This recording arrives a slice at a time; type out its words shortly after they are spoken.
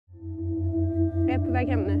Jag är på väg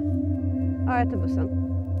hem nu. Ja, jag tar bussen.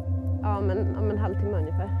 Ja, om en halvtimme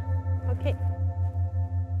ungefär. Okej.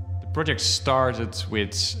 The project started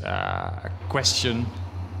with a question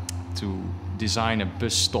to design a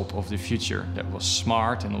bus stop of the future that was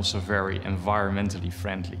smart and also very environmentally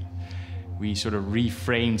friendly. We sort of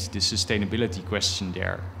reframed the sustainability question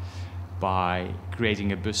there by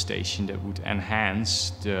creating a bus station that would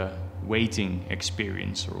enhance the waiting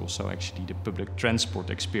experience, or also actually the public transport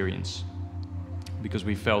experience, because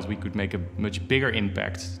we felt we could make a much bigger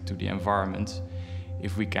impact to the environment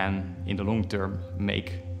if we can, in the long term,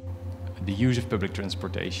 make the use of public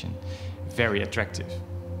transportation very attractive.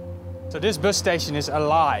 So this bus station is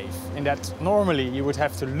alive in that normally you would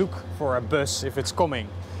have to look for a bus if it's coming.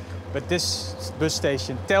 But this bus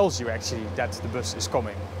station tells you actually that the bus is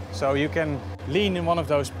coming. So you can lean in one of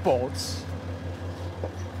those pods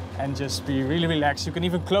and just be really relaxed. You can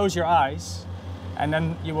even close your eyes and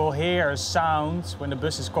then you will hear a sound when the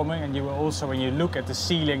bus is coming, and you will also, when you look at the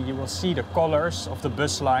ceiling, you will see the colors of the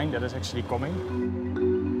bus line that is actually coming.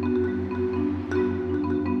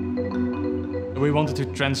 We wanted to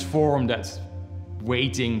transform that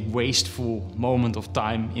waiting, wasteful moment of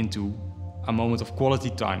time into a moment of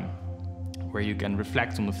quality time, where you can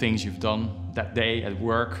reflect on the things you've done that day at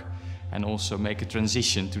work and also make a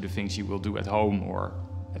transition to the things you will do at home or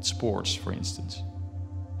at sports, for instance.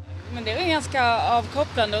 Men det är ganska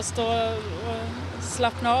avkopplande att stå och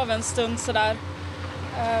slappna av en stund sådär.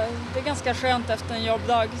 Det är ganska skönt efter en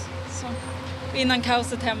jobbdag, så innan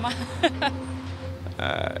kaoset hemma.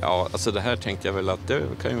 Ja, alltså det här tänkte jag väl att det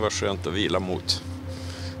kan ju vara skönt att vila mot.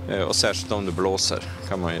 Och särskilt om det blåser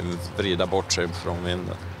kan man ju vrida bort sig från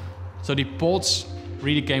vinden. So the pods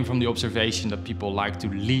really came from the observation that people like to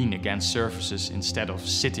lean against surfaces instead of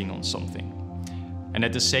sitting on something. And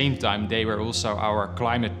at the same time, they were also our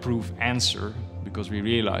climate-proof answer, because we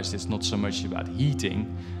realized it's not so much about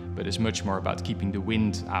heating, but it's much more about keeping the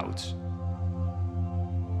wind out.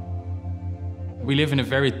 We live in a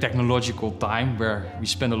very technological time where we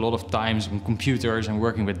spend a lot of time on computers and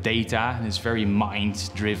working with data, and it's very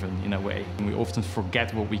mind-driven in a way. And we often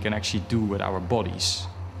forget what we can actually do with our bodies.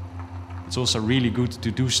 It's also really good to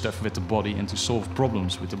do stuff with the body and to solve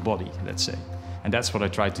problems with the body, let's say. And that's what I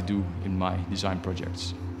try to do in my design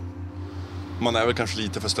projects. Man är väl kanske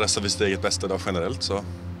lite för stressad vid sitt eget bästa då generellt, så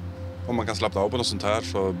om man kan slappna av på något sånt här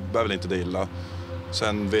så behöver väl inte det illa.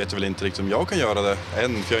 Sen vet jag väl inte riktigt om jag kan göra det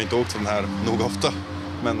än, för jag har inte åkt den här nog ofta.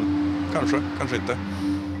 Men kanske inte.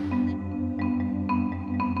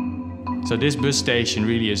 So this bus station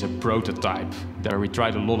really is a prototype. There we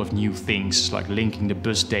tried a lot of new things, like linking the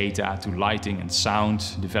bus data to lighting and sound,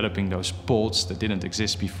 developing those pods that didn't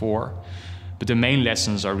exist before. But the main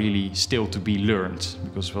lessons are really still to be learned,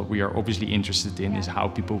 because what we are obviously interested in is how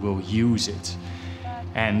people will use it,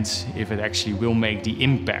 and if it actually will make the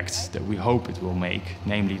impact that we hope it will make,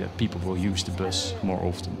 namely that people will use the bus more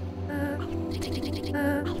often.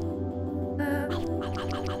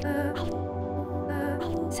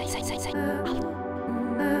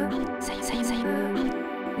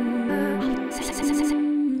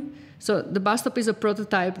 So the bus stop is a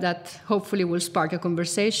prototype that hopefully will spark a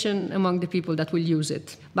conversation among the people that will use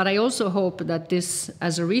it. But I also hope that this,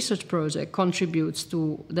 as a research project, contributes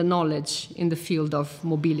to the knowledge in the field of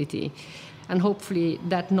mobility. And hopefully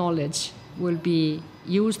that knowledge will be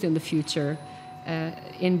used in the future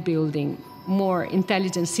in building more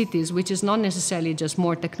intelligent cities, which is not necessarily just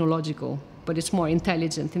more technological, but it's more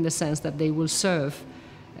intelligent in the sense that they will serve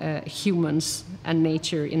humans and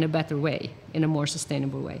nature in a better way, in a more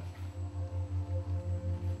sustainable way.